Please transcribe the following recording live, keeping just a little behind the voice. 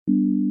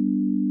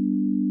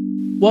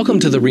Welcome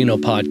to the Reno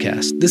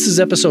podcast. This is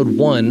episode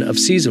 1 of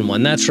season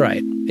 1. That's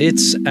right.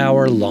 It's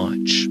our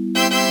launch.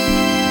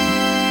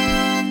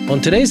 On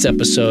today's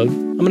episode,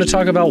 I'm going to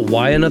talk about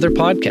why another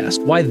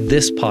podcast, why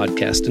this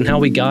podcast, and how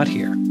we got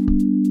here.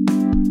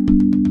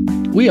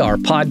 We are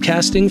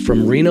podcasting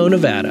from Reno,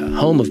 Nevada,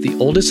 home of the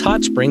oldest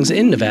hot springs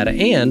in Nevada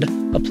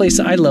and a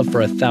place I love for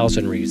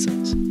 1,000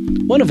 reasons.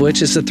 One of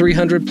which is the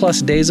 300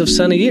 plus days of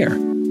sun a year.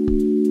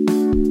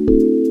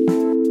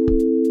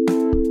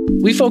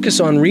 We focus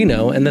on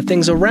Reno and the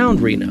things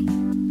around Reno,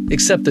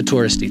 except the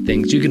touristy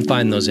things. You can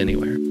find those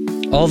anywhere.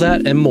 All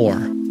that and more,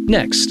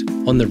 next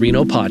on the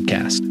Reno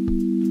podcast.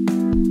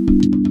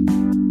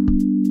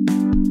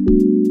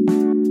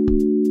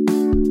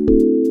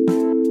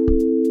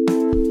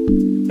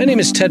 My name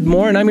is Ted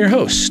Moore and I'm your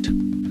host.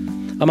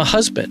 I'm a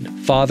husband,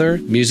 father,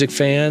 music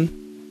fan,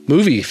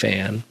 movie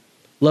fan,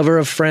 lover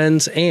of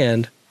friends,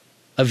 and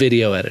a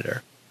video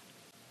editor.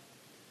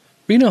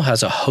 Reno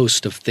has a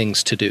host of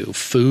things to do.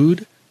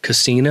 Food,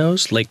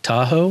 casinos, Lake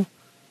Tahoe.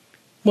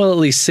 Well, at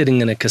least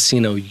sitting in a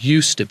casino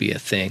used to be a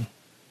thing.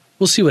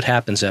 We'll see what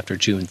happens after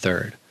June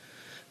 3rd.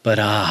 But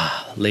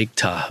Lake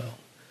Tahoe.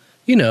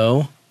 You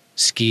know,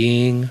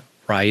 skiing,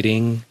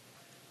 riding,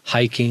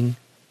 hiking,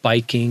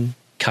 biking,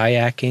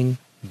 kayaking,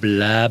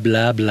 blah,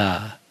 blah,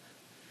 blah.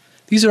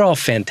 These are all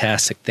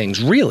fantastic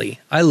things.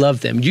 Really, I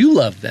love them. You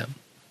love them.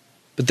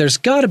 But there's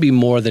got to be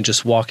more than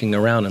just walking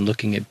around and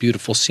looking at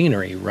beautiful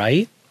scenery,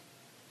 right?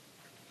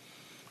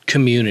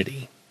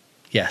 Community.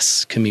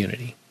 Yes,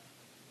 community.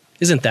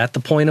 Isn't that the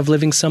point of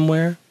living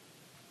somewhere?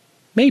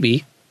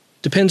 Maybe.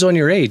 Depends on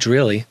your age,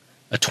 really.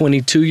 A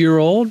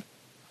 22-year-old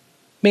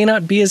may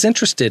not be as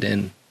interested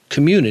in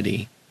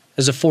community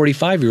as a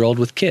 45-year-old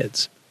with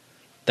kids.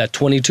 That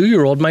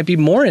 22-year-old might be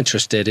more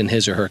interested in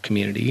his or her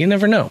community. You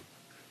never know.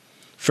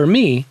 For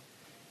me,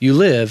 you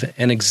live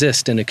and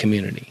exist in a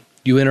community.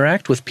 You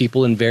interact with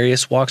people in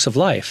various walks of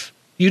life.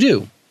 You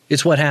do.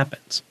 It's what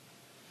happens.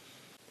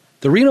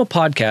 The Reno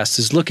podcast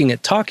is looking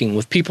at talking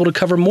with people to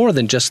cover more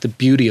than just the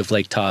beauty of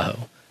Lake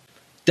Tahoe.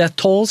 Death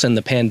tolls and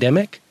the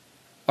pandemic,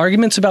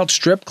 arguments about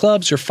strip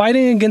clubs, or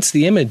fighting against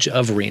the image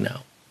of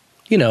Reno.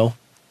 You know,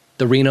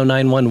 the Reno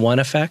 911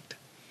 effect.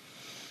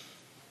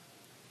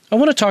 I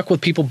want to talk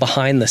with people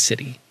behind the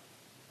city.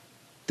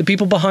 The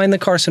people behind the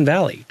Carson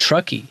Valley,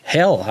 Truckee.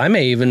 Hell, I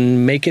may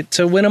even make it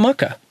to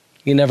Winnemucca.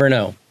 You never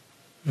know.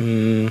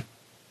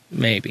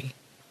 Maybe.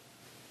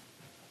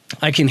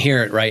 I can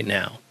hear it right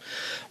now.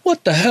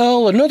 What the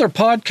hell, another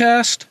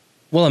podcast?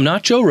 Well, I'm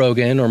not Joe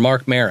Rogan or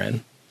Mark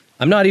Maron.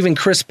 I'm not even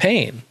Chris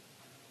Payne,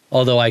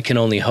 although I can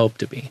only hope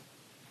to be.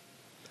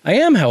 I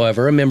am,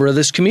 however, a member of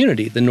this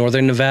community, the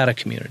Northern Nevada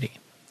community.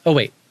 Oh,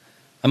 wait.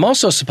 I'm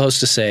also supposed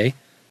to say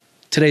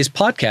today's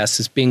podcast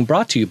is being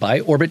brought to you by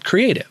Orbit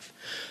Creative.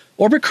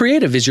 Orbit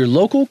Creative is your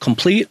local,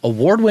 complete,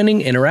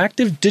 award-winning,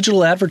 interactive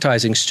digital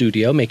advertising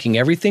studio making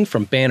everything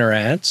from banner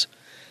ads,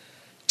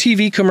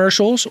 TV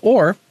commercials,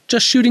 or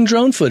just shooting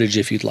drone footage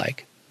if you'd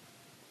like.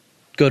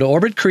 Go to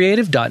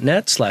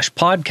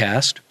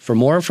orbitcreative.net/podcast for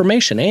more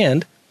information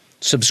and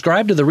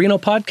subscribe to the Reno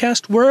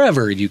podcast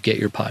wherever you get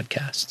your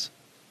podcasts.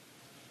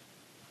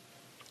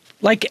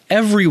 Like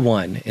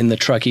everyone in the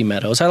Truckee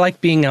Meadows, I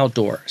like being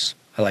outdoors.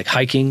 I like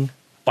hiking,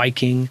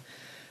 biking.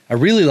 I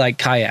really like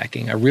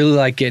kayaking. I really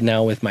like getting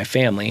out with my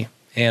family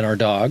and our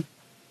dog.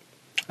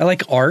 I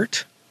like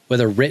art,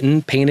 whether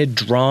written, painted,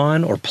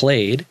 drawn, or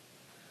played.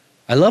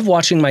 I love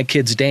watching my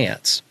kids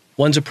dance.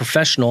 One's a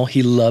professional.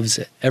 He loves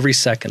it, every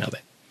second of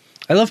it.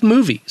 I love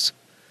movies.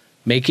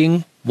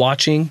 Making,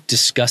 watching,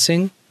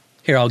 discussing.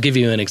 Here, I'll give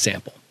you an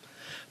example.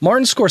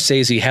 Martin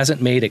Scorsese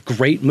hasn't made a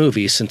great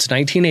movie since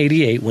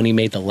 1988 when he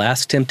made The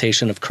Last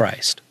Temptation of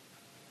Christ.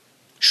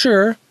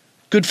 Sure,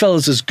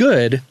 Goodfellas is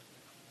good,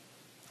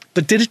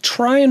 but did it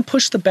try and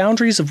push the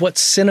boundaries of what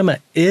cinema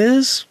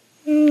is?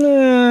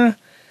 Nah.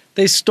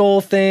 They stole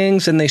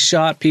things and they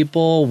shot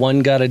people. One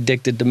got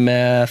addicted to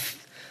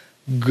meth.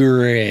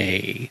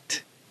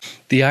 Great.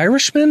 The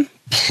Irishman?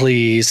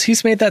 Please.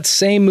 He's made that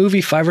same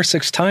movie 5 or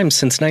 6 times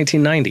since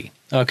 1990.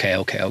 Okay.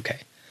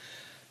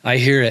 I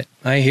hear it.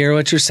 I hear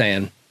what you're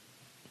saying.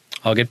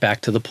 I'll get back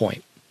to the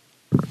point.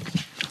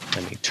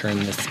 Let me turn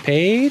this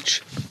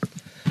page.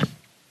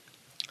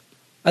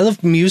 I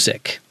love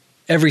music.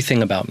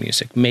 Everything about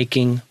music.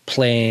 Making,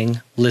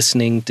 playing,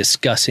 listening,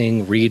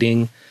 discussing,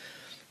 reading.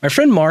 My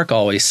friend Mark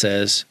always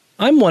says,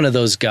 I'm one of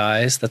those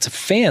guys that's a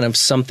fan of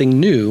something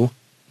new,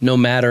 no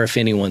matter if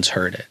anyone's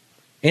heard it.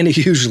 And it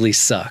usually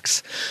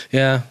sucks.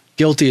 Yeah,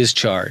 guilty as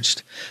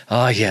charged.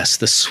 Ah, yes,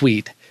 the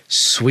sweet,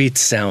 sweet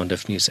sound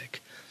of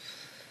music.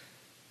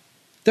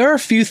 There are a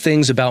few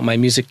things about my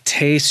music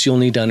tastes you'll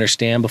need to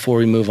understand before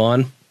we move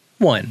on.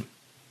 1,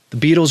 the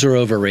Beatles are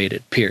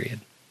overrated, period.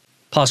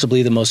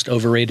 Possibly the most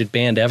overrated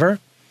band ever.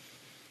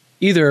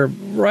 Either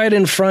right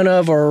in front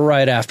of or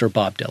right after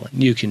Bob Dylan.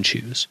 You can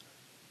choose.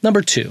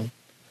 Number 2,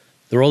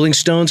 the Rolling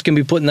Stones can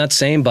be put in that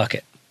same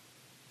bucket.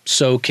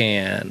 So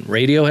can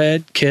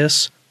Radiohead,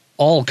 Kiss,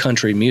 all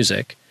country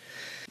music,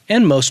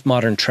 and most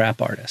modern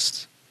trap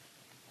artists.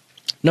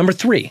 Number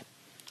 3,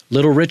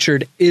 Little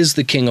Richard is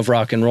the king of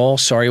rock and roll.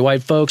 Sorry,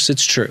 white folks,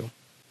 it's true.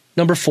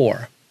 Number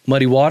 4,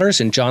 Muddy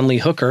Waters and John Lee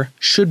Hooker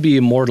should be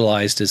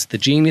immortalized as the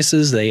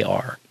geniuses they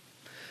are.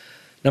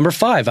 Number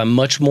 5, I'm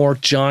much more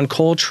John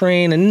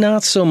Coltrane and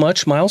not so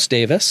much Miles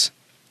Davis.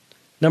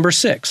 Number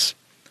 6,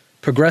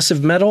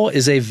 progressive metal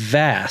is a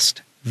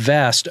vast,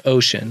 vast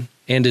ocean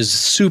and is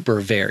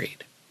super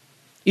varied.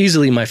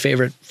 Easily my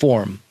favorite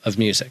form of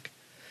music.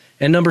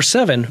 And number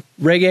 7,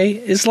 reggae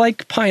is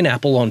like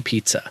pineapple on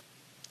pizza.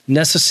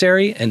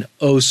 Necessary and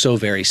oh so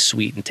very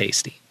sweet and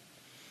tasty.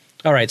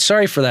 All right,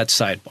 sorry for that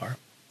sidebar.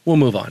 We'll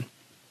move on.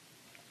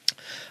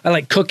 I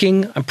like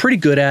cooking. I'm pretty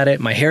good at it.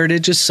 My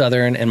heritage is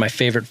Southern, and my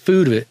favorite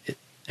food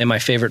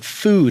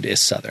is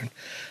Southern.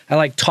 I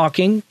like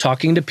talking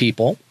to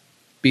people,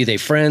 be they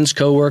friends,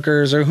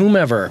 coworkers, or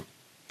whomever.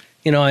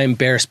 I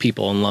embarrass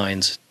people in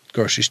lines,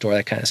 grocery store,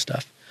 that kind of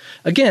stuff.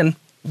 Again,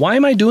 why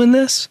am I doing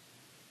this?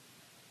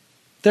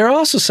 There are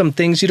also some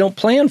things you don't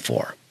plan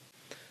for.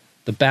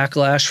 The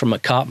backlash from a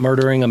cop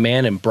murdering a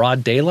man in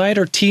broad daylight,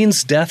 or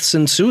teens' deaths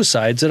and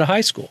suicides at a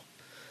high school.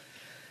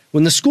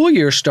 When the school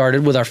year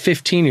started with our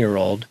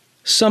 15-year-old,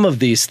 some of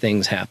these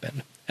things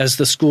happened. As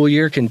the school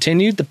year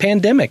continued, the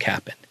pandemic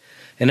happened.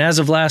 And as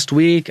of last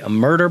week, a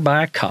murder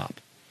by a cop.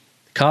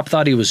 The cop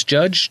thought he was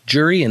judge,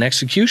 jury, and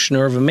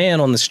executioner of a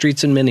man on the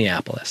streets in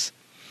Minneapolis.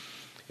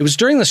 It was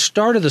during the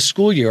start of the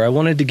school year I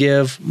wanted to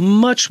give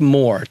much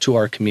more to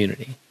our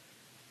community.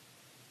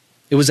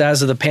 It was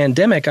as of the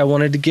pandemic I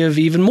wanted to give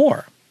even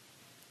more.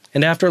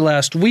 And after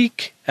last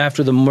week,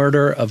 after the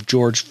murder of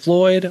George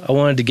Floyd, I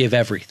wanted to give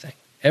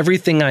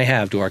everything I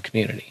have to our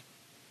community.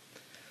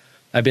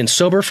 I've been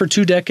sober for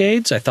 2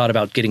 decades. I thought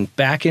about getting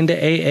back into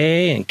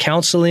AA and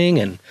counseling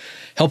and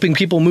helping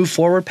people move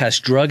forward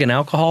past drug and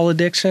alcohol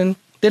addiction.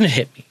 Then it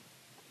hit me.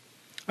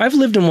 I've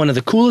lived in one of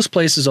the coolest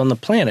places on the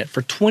planet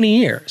for 20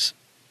 years.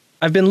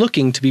 I've been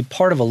looking to be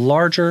part of a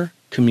larger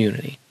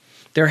community.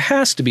 There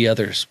has to be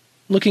others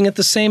looking at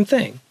the same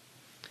thing.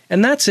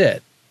 And that's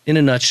it, in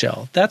a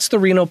nutshell. That's the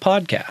Reno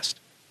podcast.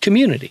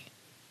 Community.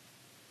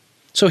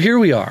 So here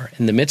we are,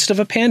 in the midst of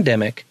a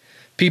pandemic.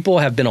 People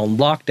have been on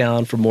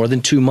lockdown for more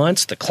than 2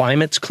 months. The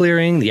climate's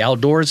clearing. The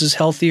outdoors is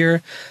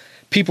healthier.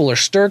 People are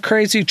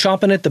stir-crazy,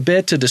 chomping at the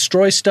bit to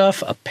destroy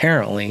stuff,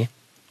 apparently.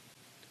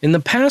 In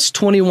the past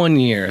 21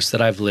 years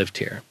that I've lived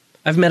here,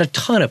 I've met a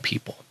ton of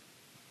people.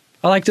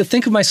 I like to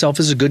think of myself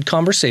as a good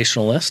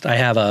conversationalist. I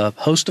have a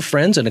host of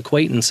friends and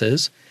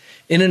acquaintances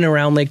in and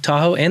around Lake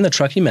Tahoe and the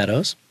Truckee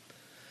Meadows.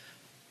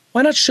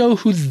 Why not show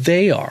who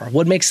they are,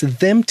 what makes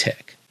them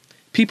tick?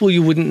 People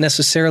you wouldn't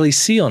necessarily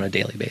see on a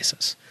daily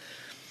basis.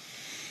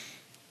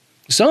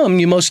 Some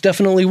you most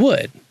definitely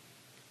would.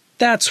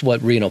 That's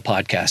what Reno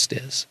Podcast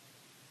is.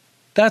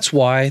 That's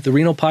why the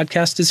Reno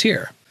Podcast is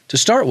here. To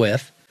start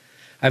with,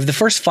 I have the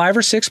first 5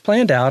 or 6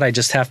 planned out. I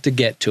just have to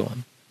get to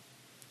them.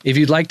 If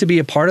you'd like to be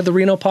a part of the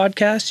Reno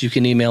Podcast, you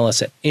can email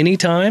us at any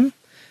time.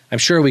 I'm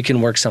sure we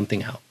can work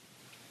something out.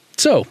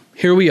 So,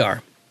 here we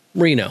are,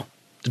 Reno,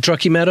 the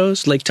Truckee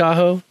Meadows, Lake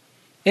Tahoe,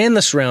 and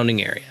the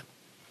surrounding area.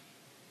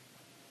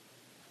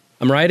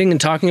 I'm writing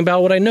and talking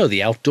about what I know,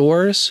 the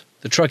outdoors,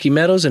 the Truckee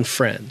Meadows, and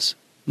friends.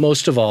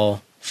 Most of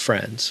all,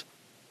 friends.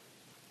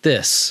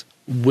 This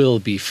will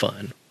be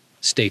fun.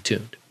 Stay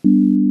tuned.